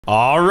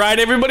Alright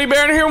everybody,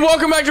 Baron here, and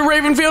welcome back to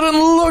Ravenfield, and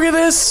look at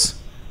this!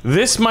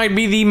 This might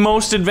be the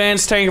most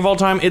advanced tank of all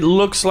time. It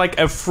looks like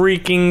a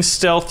freaking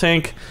stealth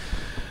tank.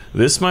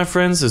 This, my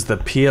friends, is the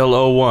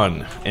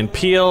PL-01. And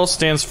PL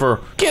stands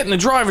for, get in the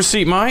driver's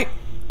seat, mate.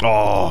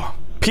 Oh,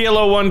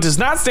 PL-01 does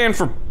not stand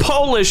for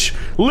Polish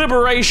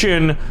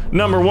Liberation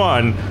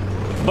 #1.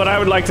 But I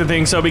would like to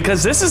think so,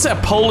 because this is a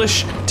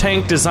Polish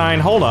tank design.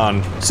 Hold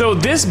on. So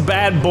this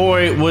bad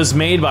boy was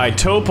made by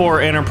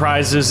Topor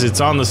Enterprises. It's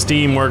on the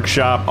Steam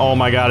Workshop. Oh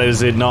my god,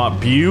 is it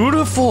not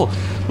beautiful?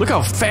 Look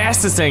how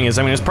fast this thing is.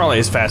 I mean, it's probably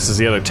as fast as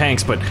the other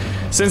tanks, but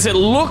since it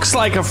looks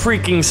like a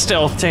freaking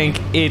stealth tank,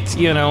 it,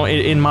 you know,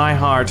 in my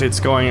heart, it's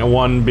going at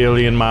 1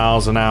 billion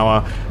miles an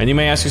hour. And you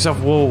may ask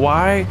yourself, well,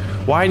 why?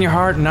 Why in your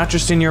heart and not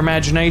just in your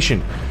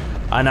imagination?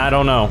 And I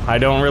don't know. I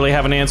don't really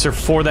have an answer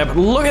for that, but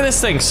look at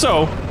this thing.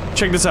 So,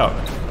 check this out.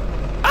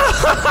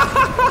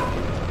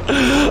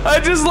 I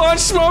just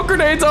launched smoke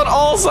grenades on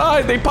all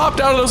sides. They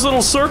popped out of those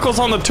little circles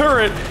on the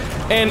turret,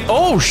 and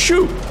oh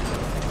shoot!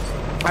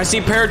 I see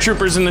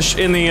paratroopers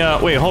in the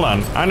wait, hold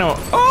on. I know.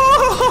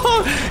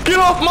 Oh, get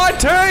off my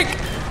tank!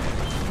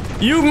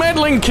 You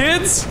meddling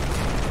kids!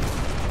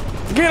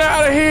 Get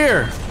out of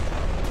here!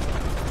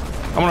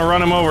 I'm gonna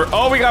run them over.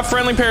 Oh, we got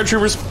friendly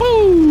paratroopers.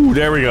 Woo!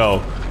 There we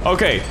go.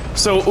 Okay,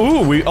 so,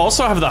 ooh, we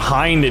also have the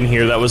Hind in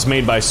here that was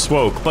made by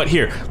Swoke. But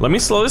here, let me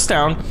slow this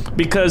down,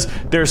 because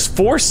there's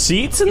 4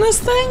 seats in this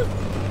thing?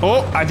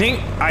 Oh, I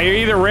think I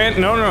either ran,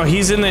 no,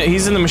 he's in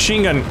the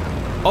machine gun.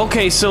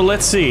 Okay, so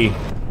let's see.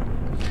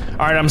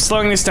 Alright, I'm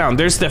slowing this down.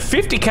 There's the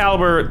 50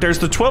 caliber, there's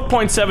the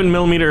 12.7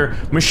 millimeter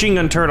machine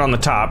gun turret on the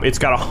top. It's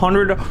got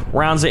 100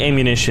 rounds of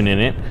ammunition in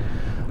it.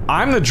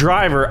 I'm the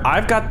driver,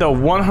 I've got the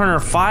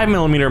 105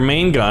 millimeter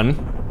main gun.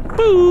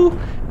 Boo!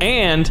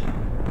 And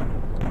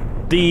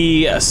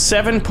the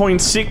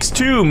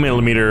 7.62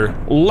 millimeter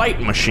light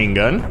machine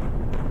gun.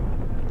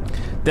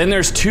 Then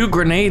there's 2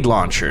 grenade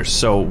launchers.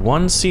 So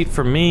 1 seat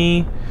for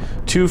me,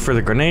 2 for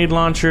the grenade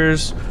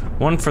launchers,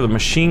 1 for the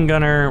machine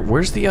gunner.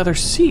 Where's the other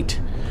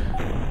seat?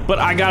 But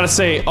I gotta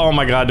say, oh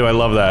my god, do I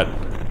love that.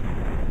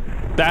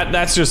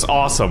 That's just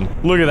awesome.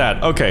 Look at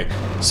that. Okay,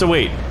 so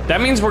wait,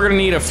 that means we're gonna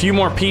need a few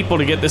more people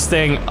to get this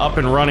thing up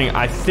and running.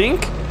 I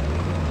think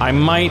I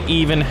might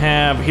even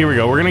have, here we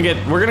go, we're gonna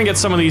get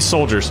some of these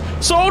soldiers.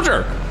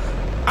 Soldier!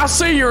 I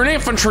see you're an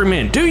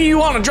infantryman. Do you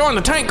want to join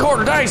the tank corps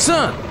today,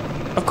 son?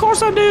 Of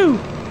course I do.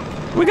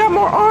 We got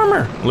more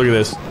armor. Look at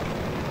this.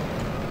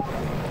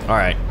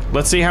 Alright,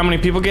 let's see how many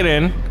people get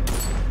in.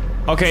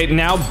 Okay,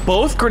 now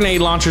both grenade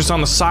launchers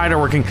on the side are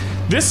working.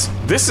 This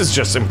is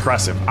just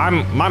impressive.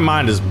 My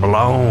mind is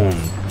blown.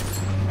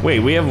 Wait,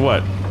 we have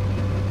what?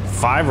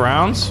 5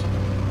 rounds?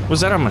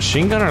 Was that a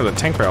machine gun or the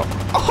tank barrel?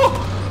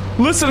 Oh!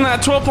 Listen to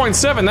that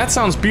 12.7, that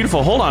sounds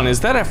beautiful. Hold on, is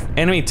that an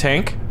enemy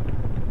tank?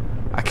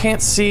 I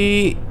can't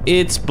see,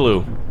 it's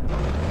blue.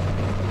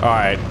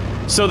 Alright,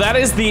 so that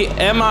is the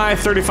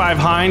Mi-35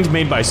 Hind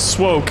made by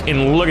Swoke,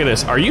 and look at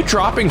this. Are you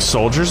dropping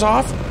soldiers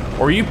off,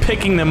 or are you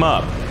picking them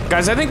up?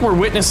 Guys, I think we're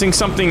witnessing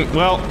something,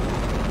 well...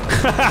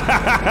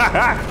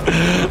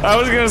 I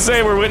was gonna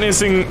say we're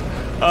witnessing,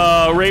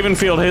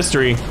 Ravenfield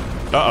history.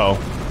 Uh-oh.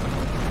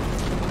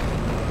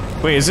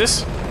 Wait, is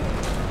this?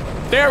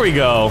 There we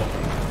go.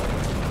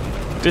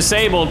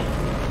 Disabled.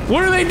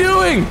 What are they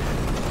doing?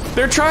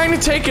 They're trying to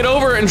take it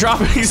over and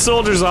dropping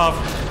soldiers off.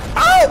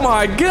 Oh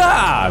my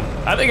god!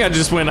 I think I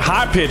just went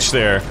high pitch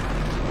there.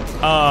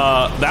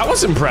 That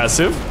was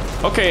impressive.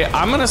 Okay,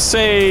 I'm gonna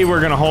say we're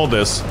gonna hold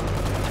this.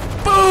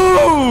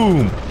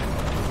 Boom!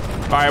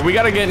 Alright, we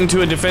gotta get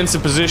into a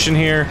defensive position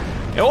here.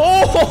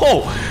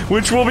 Oh!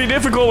 Which will be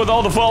difficult with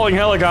all the falling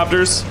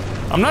helicopters.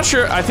 I'm not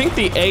sure, I think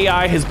the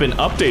AI has been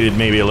updated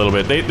maybe a little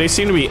bit. They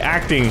seem to be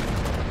acting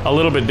a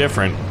little bit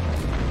different.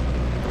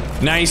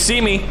 Now you see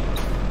me.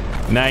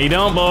 Now you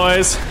don't,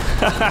 boys.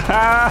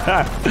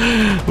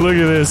 Look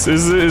at this.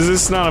 Is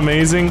this not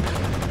amazing?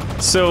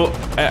 So,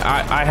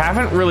 I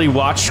haven't really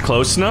watched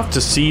close enough to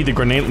see the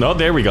grenade. No,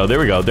 there we go, there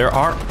we go. There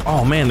are,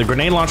 oh man, the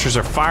grenade launchers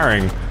are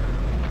firing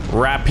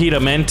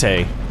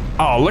rapidamente.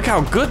 Oh, look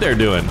how good they're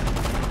doing.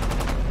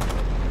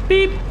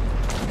 Beep.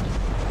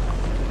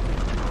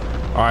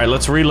 All right,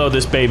 let's reload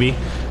this baby.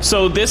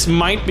 So this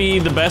might be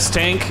the best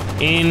tank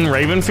in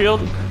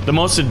Ravenfield, the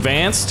most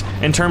advanced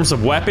in terms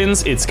of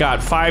weapons. It's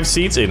got 5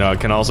 seats, you know, it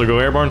can also go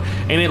airborne,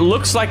 and it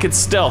looks like it's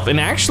stealth. And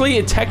actually,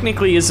 it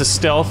technically is a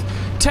stealth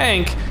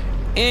tank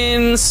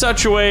in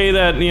such a way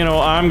that, you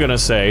know, I'm gonna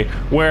say,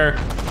 where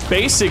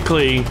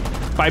basically,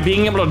 by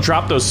being able to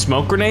drop those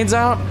smoke grenades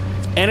out,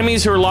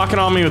 enemies who are locking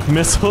on me with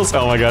missiles,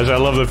 oh my gosh, I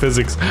love the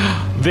physics,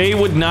 they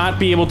would not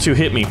be able to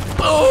hit me.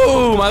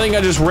 Boom! I think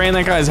I just ran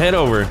that guy's head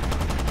over.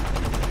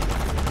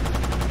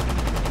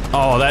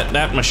 Oh,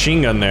 that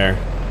machine gun there.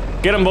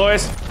 Get him,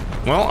 boys.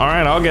 Well,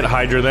 alright, I'll get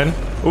Hydra then.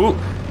 Ooh,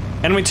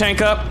 enemy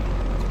tank up.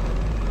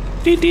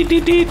 Deet, deet,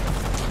 deet, deet.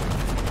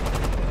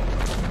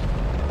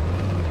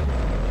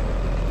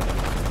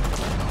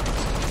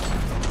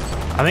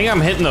 I think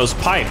I'm hitting those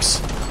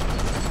pipes.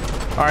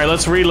 Alright,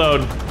 let's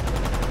reload.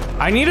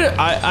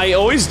 I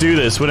always do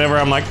this whenever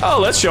I'm like, oh,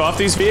 let's show off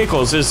these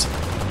vehicles, is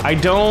I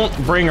don't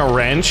bring a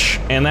wrench,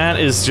 and that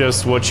is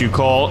just what you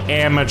call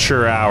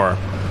amateur hour.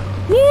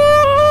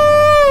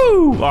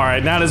 Woo!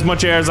 Alright, not as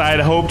much air as I had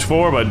hoped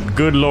for, but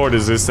good lord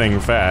is this thing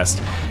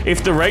fast.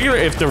 If the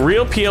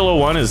real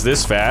PL01 is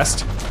this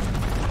fast,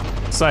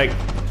 it's like...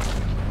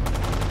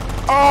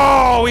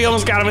 Oh, we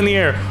almost got him in the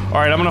air.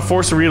 Alright, I'm gonna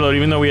force a reload,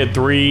 even though we had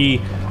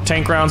 3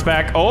 tank rounds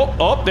back.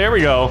 Oh, there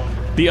we go.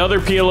 The other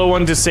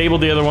PL01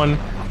 disabled the other one.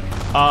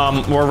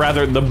 Or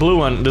rather, the blue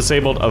one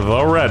disabled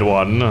the red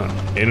one.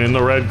 In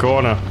the red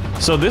corner.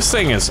 So this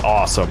thing is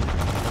awesome.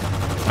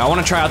 I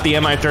want to try out the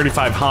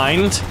Mi-35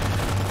 Hind.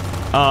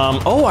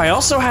 Oh, I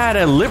also had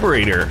a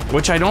Liberator,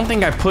 which I don't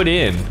think I put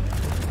in.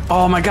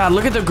 Oh my god,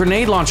 look at the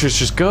grenade launchers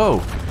just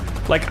go.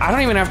 Like, I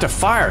don't even have to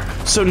fire.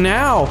 So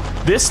now,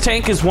 this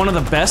tank is one of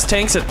the best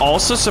tanks at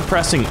also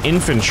suppressing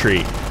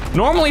infantry.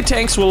 Normally,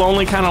 tanks will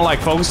only kind of like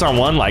focus on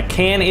one, like,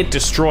 can it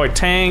destroy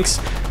tanks?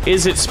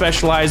 Is it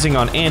specializing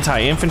on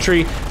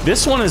anti-infantry?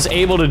 This one is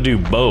able to do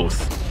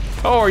both.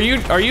 Oh, are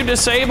you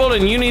disabled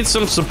and you need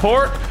some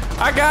support?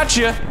 I got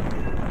you.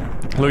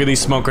 Look at these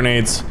smoke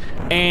grenades.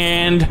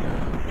 And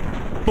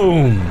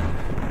boom.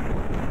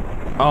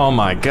 Oh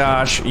my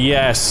gosh,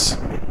 yes.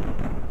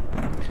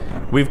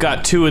 We've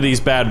got 2 of these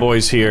bad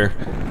boys here.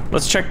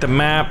 Let's check the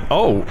map.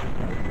 Oh.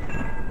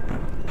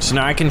 So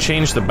now I can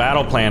change the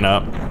battle plan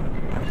up.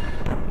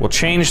 We'll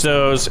change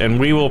those and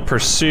we will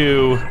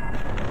pursue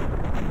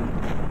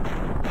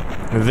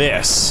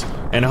this.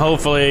 And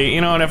hopefully, you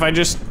know, and if I'm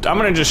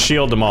gonna just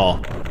shield them all.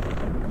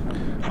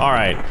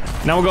 Alright.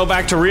 Now we'll go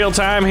back to real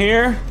time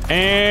here.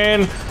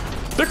 And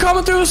they're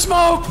coming through the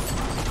smoke!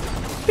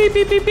 Beep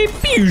beep beep beep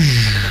beep.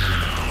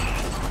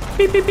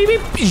 Beep beep beep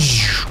beep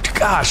beep.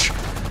 Gosh.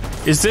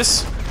 Is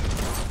this...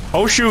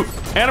 Oh shoot.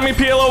 Enemy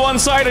PL01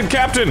 sighted,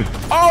 Captain!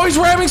 Oh, he's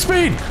ramming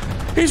speed!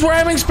 He's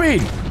ramming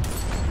speed!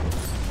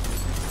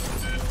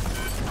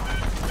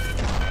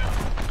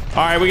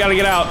 Alright, we gotta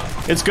get out.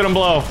 It's gonna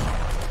blow.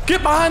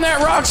 Get behind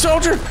that rock,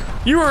 soldier!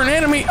 You are in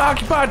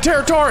enemy-occupied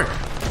territory!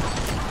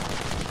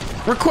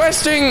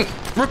 Requesting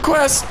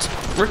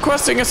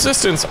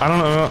assistance. I don't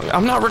know.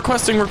 I'm not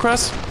requesting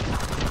requests.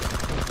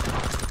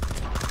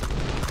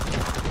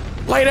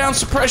 Lay down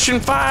suppression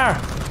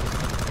fire!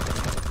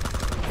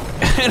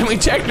 Enemy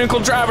technical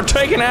driver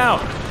taken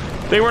out!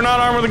 They were not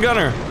armed with a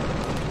gunner.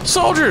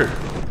 Soldier!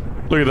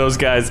 Look at those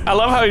guys. I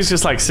love how he's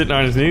just like sitting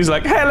on his knees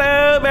like,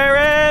 hello,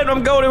 Baron!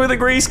 I'm going in with a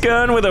grease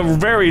gun with a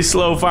very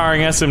slow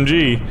firing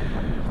SMG.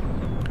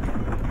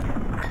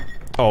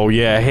 Oh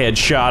yeah,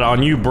 headshot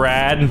on you,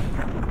 Brad.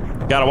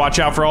 Gotta watch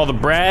out for all the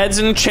Brads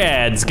and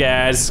Chads,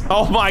 guys.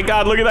 Oh my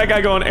god, look at that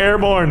guy going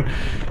airborne.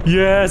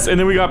 Yes, and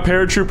then we got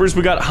paratroopers,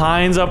 we got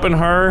Hines up in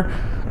her.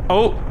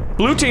 Oh,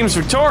 blue team's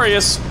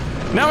victorious.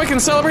 Now we can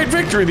celebrate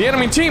victory. The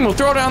enemy team will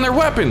throw down their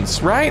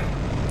weapons, right?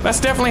 That's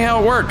definitely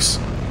how it works.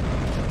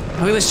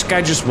 Look at this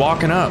guy just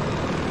walking up.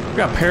 We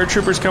got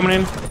paratroopers coming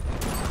in.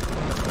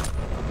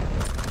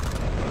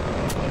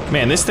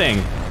 Man, this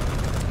thing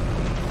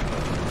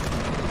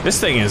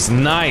is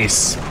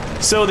nice.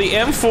 So the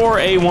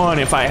M4A1,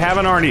 if I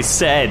haven't already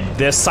said,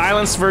 the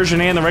silenced version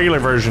and the regular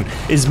version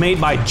is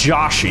made by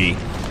Joshi.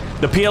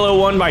 The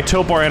PL01 by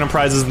Topor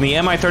Enterprises and the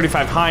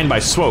Mi-35 Hind by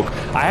Swoke.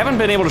 I haven't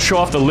been able to show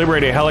off the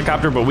Liberator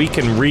helicopter, but we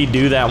can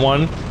redo that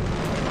one.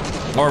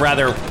 Or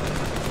rather...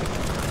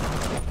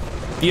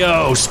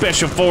 Yo,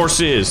 Special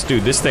Forces!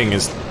 Dude, this thing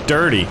is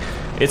dirty.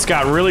 It's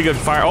got really good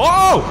fire.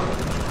 Oh!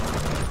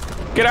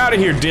 Get out of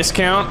here,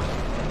 discount.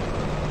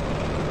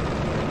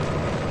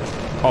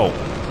 Oh.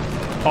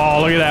 Oh,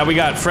 look at that. We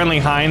got friendly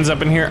Hinds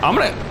up in here.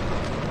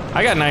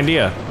 I got an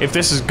idea if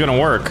this is gonna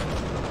work.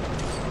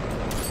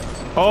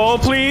 Oh,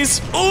 please.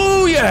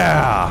 Oh,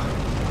 yeah.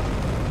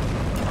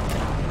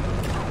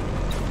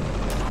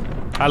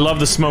 I love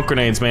the smoke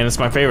grenades, man. It's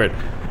my favorite.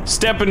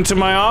 Step into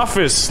my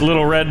office,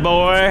 little red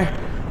boy.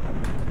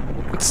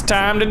 It's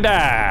time to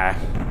die.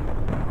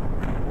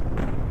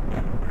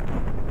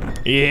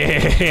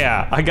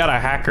 Yeah, I got a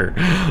hacker.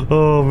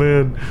 Oh,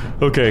 man.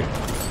 Okay.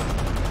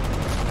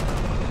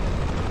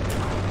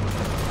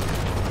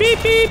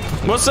 Beep, beep.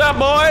 What's up,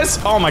 boys?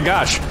 Oh, my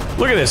gosh.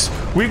 Look at this.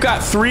 We've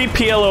got 3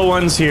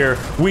 PL01s here.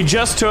 We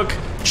just took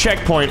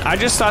checkpoint. I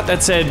just thought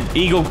that said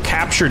Eagle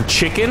captured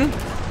chicken.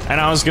 And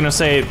I was gonna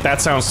say,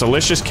 that sounds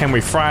delicious. Can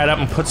we fry it up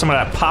and put some of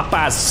that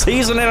Popeye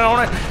seasoning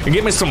on it? And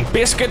get me some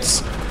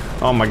biscuits?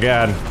 Oh my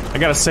god. I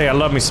gotta say, I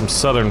love me some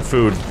southern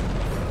food.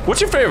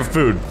 What's your favorite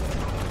food?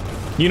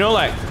 You know,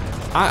 like,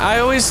 I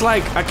always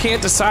like, I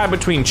can't decide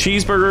between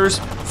cheeseburgers,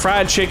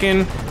 fried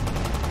chicken,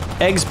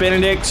 eggs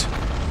Benedict.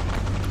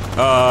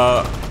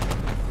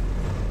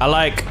 I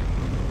like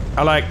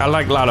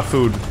a lot of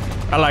food.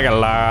 I like a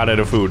lot of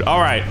the food.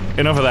 Alright,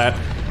 enough of that.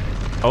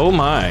 Oh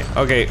my.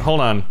 Okay,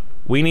 hold on.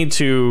 We need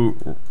to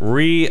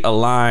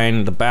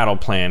realign the battle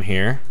plan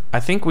here. I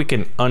think we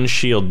can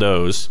unshield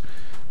those.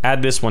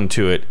 Add this one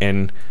to it,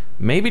 and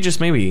maybe, just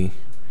maybe,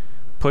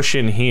 push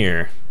in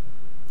here.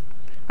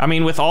 I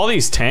mean, with all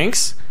these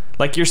tanks,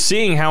 like, you're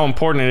seeing how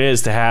important it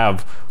is to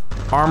have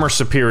armor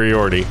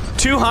superiority.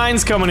 2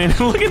 Hinds coming in.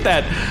 Look at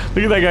that.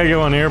 Look at that guy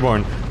going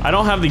airborne. I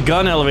don't have the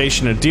gun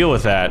elevation to deal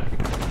with that.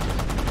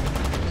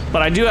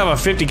 But I do have a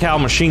 50 cal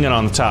machine gun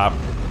on the top.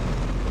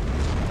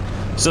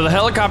 So the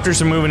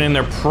helicopters are moving in.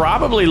 They're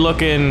probably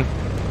looking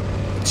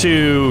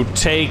to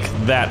take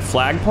that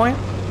flag point.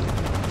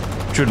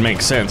 Which would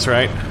make sense,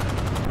 right?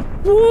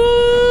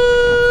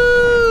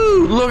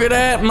 Woo! Look at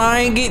that,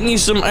 man. Getting you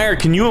some air.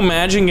 Can you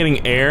imagine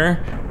getting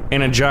air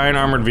in a giant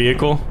armored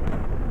vehicle?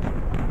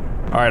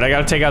 Alright, I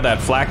gotta take out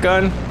that flak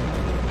gun.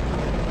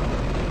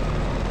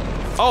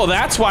 Oh,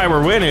 that's why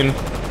we're winning.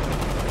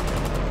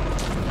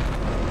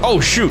 Oh,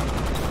 shoot.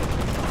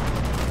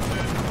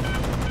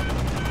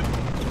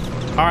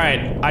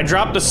 Alright, I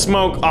dropped the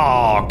smoke.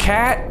 Aw,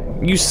 cat,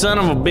 you son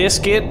of a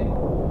biscuit.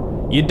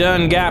 You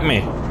done got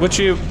me. What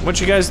you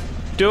guys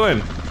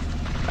doing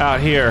out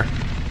here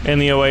in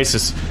the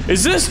oasis?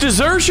 Is this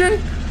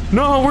desertion?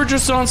 No, we're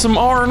just on some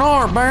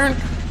R&R, Baron.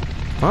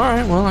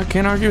 Alright, well, I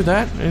can't argue with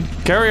that.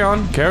 Carry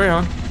on, carry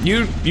on.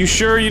 You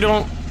sure you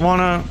don't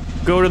wanna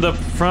go to the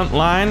front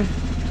line?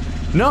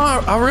 No,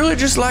 I really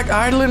just like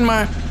idling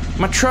my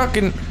truck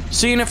and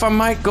seeing if I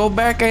might go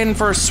back in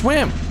for a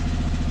swim.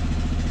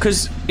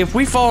 Cause if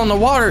we fall in the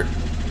water,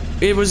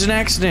 it was an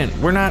accident.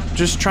 We're not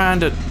just trying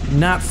to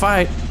not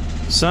fight.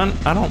 Son,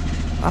 I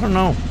don't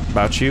know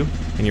about you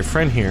and your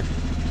friend here.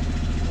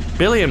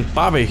 Billy and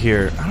Bobby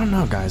here. I don't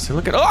know, guys. They're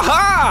looking,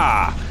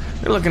 oh-ha!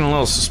 They're looking a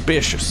little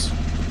suspicious.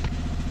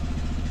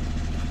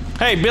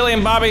 Hey, Billy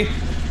and Bobby,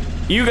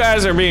 you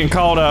guys are being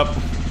called up.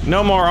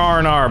 No more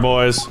R&R,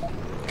 boys.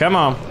 Come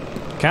on.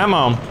 Come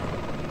on.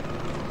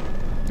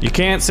 You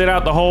can't sit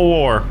out the whole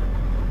war.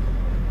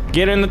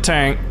 Get in the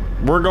tank.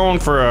 We're gonna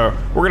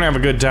have a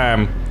good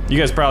time. You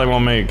guys probably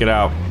won't make it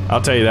out.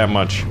 I'll tell you that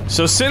much.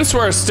 So since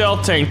we're a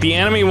stealth tank, the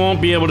enemy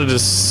won't be able to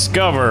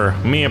discover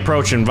me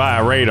approaching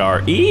via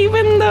radar,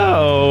 even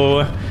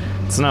though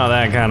it's not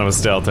that kind of a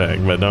stealth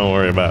tank, but don't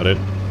worry about it.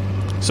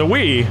 So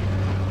we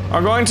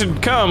are going to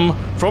come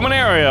from an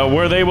area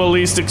where they will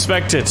least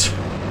expect it.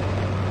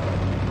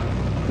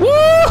 Woo!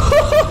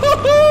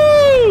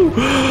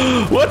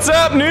 What's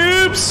up,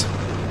 noobs?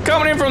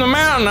 Coming in from the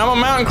mountain. I'm a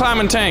mountain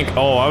climbing tank.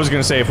 Oh, I was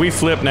gonna say, if we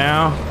flip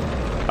now,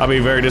 I'll be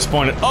very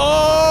disappointed.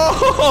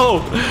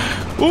 Oh!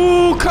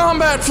 Ooh,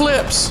 combat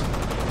flips.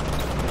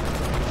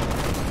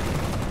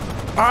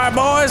 Alright,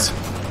 boys.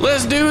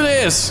 Let's do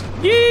this.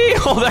 Yee!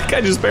 Oh, that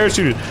guy just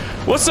parachuted.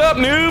 What's up,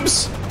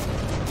 noobs?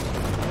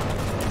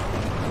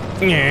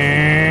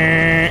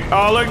 Yeah.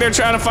 Oh, look, they're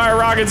trying to fire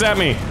rockets at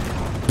me.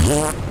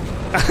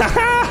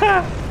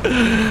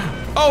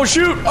 Oh,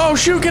 shoot. Oh,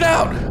 shoot, get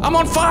out. I'm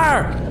on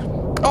fire.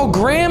 Oh,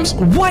 Grams?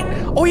 What?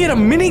 Oh, he had a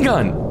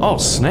minigun. Oh,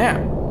 snap.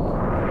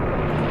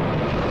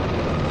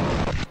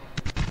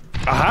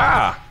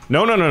 Aha!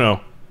 No, no, no,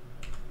 no.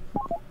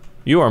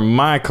 You are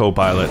my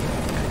co-pilot.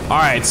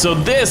 Alright, so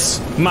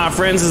this, my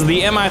friends, is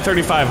the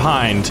Mi-35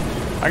 Hind.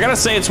 I gotta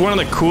say, it's one of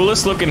the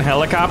coolest looking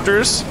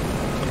helicopters.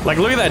 Like,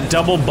 look at that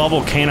double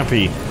bubble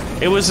canopy.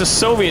 It was a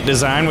Soviet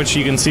design, which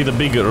you can see the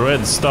big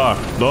red star.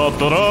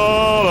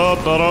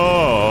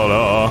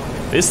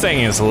 This thing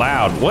is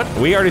loud. What?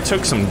 We already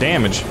took some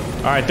damage.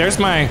 Alright, there's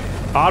my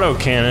auto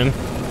cannon.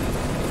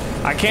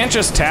 I can't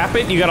just tap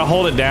it, you gotta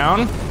hold it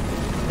down.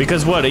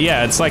 Because what?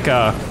 Yeah, it's like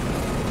a...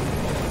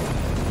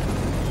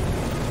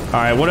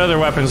 Alright, what other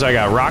weapons I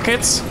got?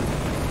 Rockets?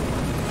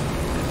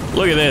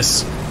 Look at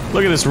this.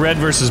 Look at this red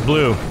versus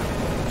blue.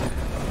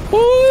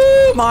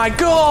 Oh my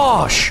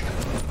gosh!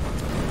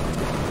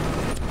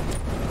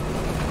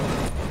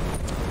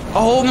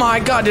 Oh my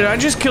god, did I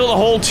just kill the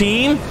whole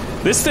team?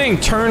 This thing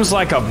turns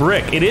like a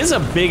brick. It is a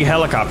big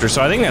helicopter,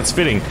 so I think that's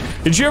fitting.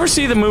 Did you ever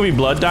see the movie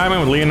Blood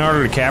Diamond with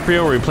Leonardo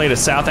DiCaprio where he played a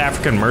South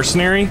African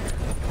mercenary?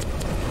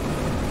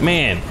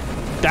 Man,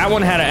 that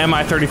one had an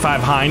Mi-35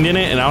 Hind in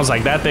it, and I was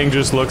like, that thing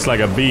just looks like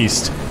a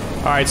beast.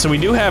 Alright, so we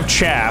do have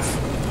chaff.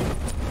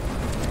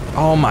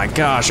 Oh my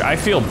gosh, I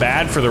feel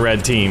bad for the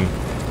red team.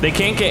 They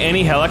can't get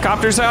any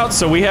helicopters out,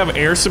 so we have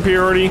air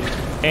superiority,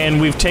 and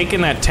we've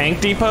taken that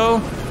tank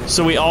depot,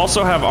 so we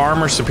also have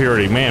armor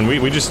superiority. Man,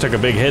 we just took a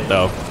big hit,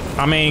 though.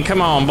 I mean,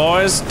 come on,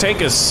 boys.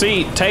 Take a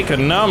seat, take a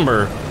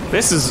number.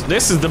 This is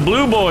the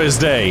Blue Boys'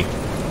 day.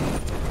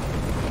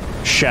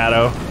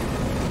 Shadow.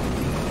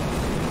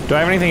 Do I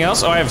have anything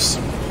else? Oh, I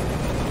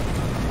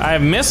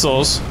have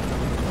missiles.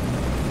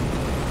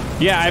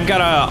 Yeah, I've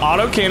got a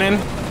autocannon.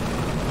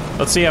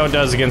 Let's see how it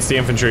does against the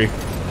infantry.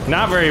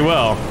 Not very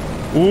well.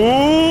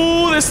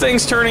 Ooh, this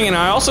thing's turning, and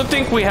I also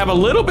think we have a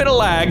little bit of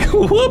lag.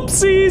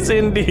 Whoopsies,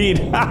 indeed.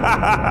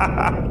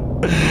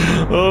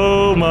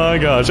 Oh my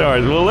gosh.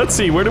 Alright, well, let's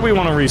see. Where do we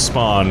want to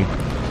respawn?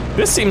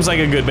 This seems like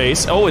a good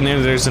base. Oh, and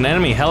then there's an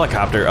enemy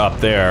helicopter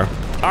up there.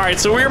 Alright,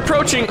 so we're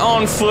approaching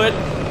on foot.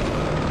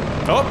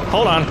 Oh,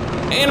 hold on.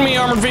 Enemy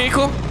armored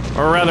vehicle,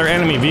 or rather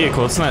enemy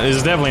vehicle. It's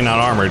definitely not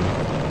armored.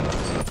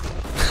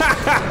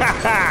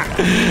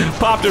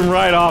 Popped him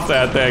right off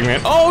that thing,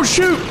 man. Oh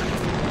shoot!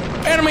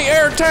 Enemy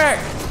air attack!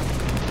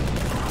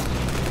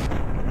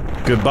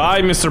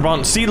 Goodbye, Mr.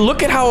 Bond. See,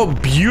 look at how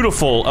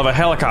beautiful of a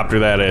helicopter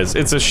that is.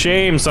 It's a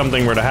shame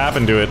something were to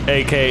happen to it,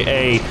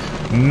 aka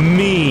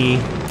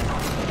me.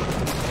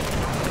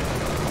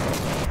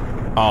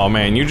 Oh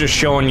man, you're just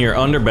showing your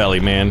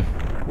underbelly, man.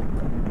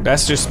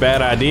 That's just a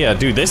bad idea.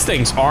 Dude, this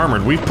thing's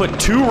armored. We've put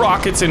 2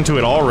 rockets into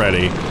it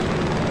already.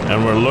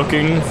 And we're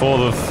looking for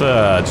the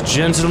 3rd.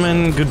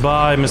 Gentlemen,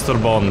 goodbye,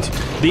 Mr. Bond.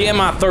 The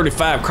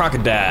Mi-35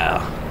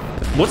 crocodile.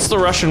 What's the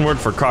Russian word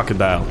for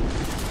crocodile?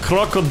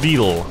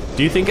 Crocodile.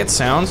 Do you think it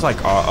sounds like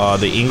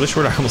the English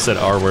word? I almost said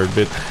R word,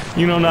 but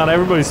you know, not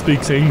everybody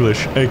speaks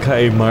English,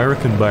 aka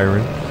American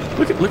Byron.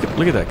 Look at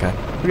that guy.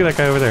 Look at that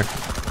guy over there.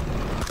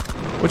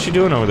 What you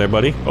doing over there,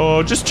 buddy?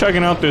 Oh, just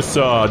checking out this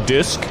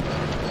disc.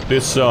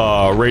 This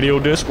radio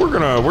disc.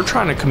 We're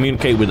trying to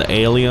communicate with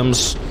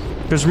aliens.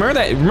 Because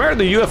remember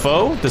the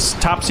UFO? This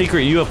top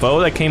secret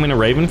UFO that came into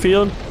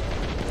Ravenfield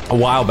a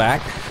while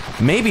back?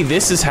 Maybe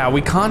this is how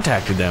we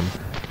contacted them.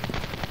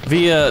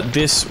 Via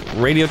this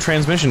radio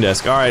transmission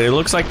desk. Alright, it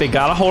looks like they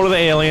got a hold of the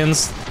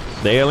aliens.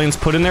 The aliens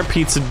put in their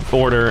pizza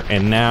order,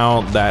 and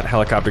now that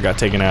helicopter got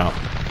taken out.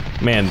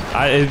 Man,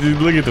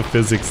 look at the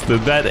physics.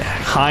 That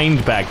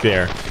Hind back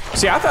there.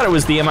 See, I thought it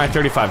was the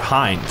Mi-35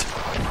 Hind.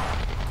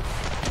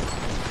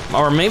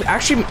 Or maybe,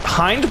 actually,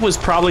 Hind was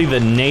probably the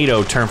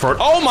NATO term for it.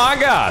 Oh my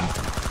god!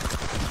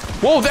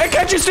 Whoa, that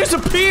guy just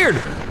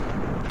disappeared!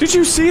 Did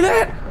you see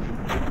that?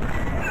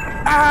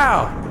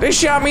 Ow! They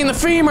shot me in the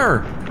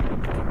femur!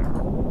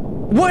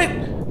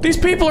 What? These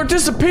people are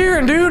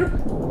disappearing,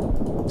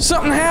 dude!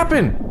 Something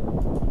happened!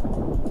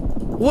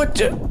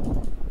 What?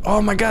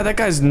 Oh my god, that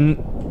guy's...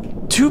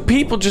 2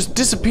 people just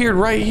disappeared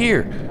right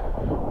here.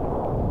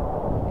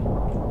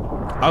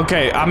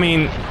 Okay, I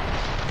mean...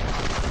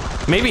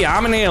 Maybe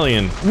I'm an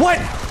alien. What?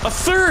 A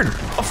 3rd?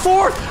 A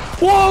 4th?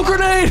 Whoa,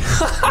 grenade!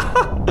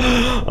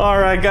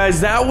 Alright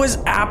guys, that was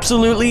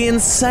absolutely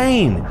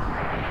insane.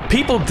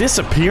 People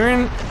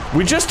disappearing?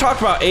 We just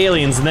talked about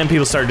aliens and then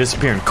people started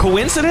disappearing.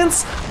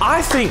 Coincidence?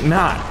 I think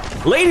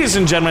not. Ladies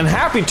and gentlemen,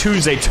 happy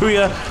Tuesday to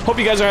you. Hope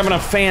you guys are having a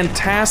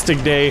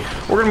fantastic day.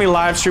 We're gonna be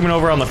live streaming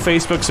over on the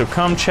Facebook, so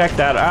come check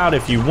that out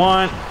if you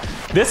want.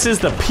 This is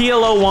the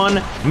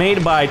PL-01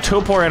 made by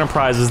Topor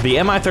Enterprises, the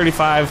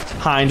Mi-35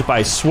 Hind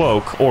by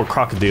Swoke, or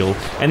Crocodile,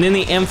 and then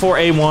the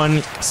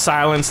M4A1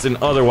 silenced and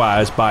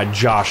otherwise by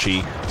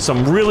Joshi.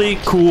 Some really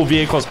cool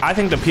vehicles. I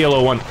think the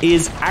PL-01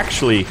 is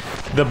actually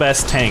the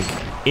best tank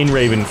in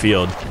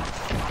Ravenfield.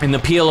 And the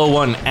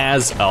PL-01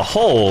 as a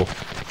whole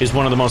is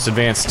one of the most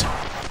advanced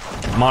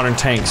modern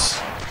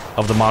tanks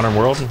of the modern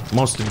world.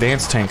 Most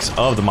advanced tanks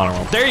of the modern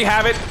world. There you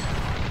have it.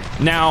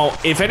 Now,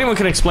 if anyone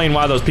can explain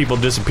why those people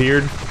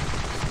disappeared,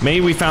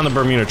 maybe we found the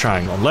Bermuda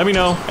Triangle. Let me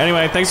know.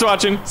 Anyway, thanks for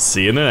watching.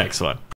 See you in the next one.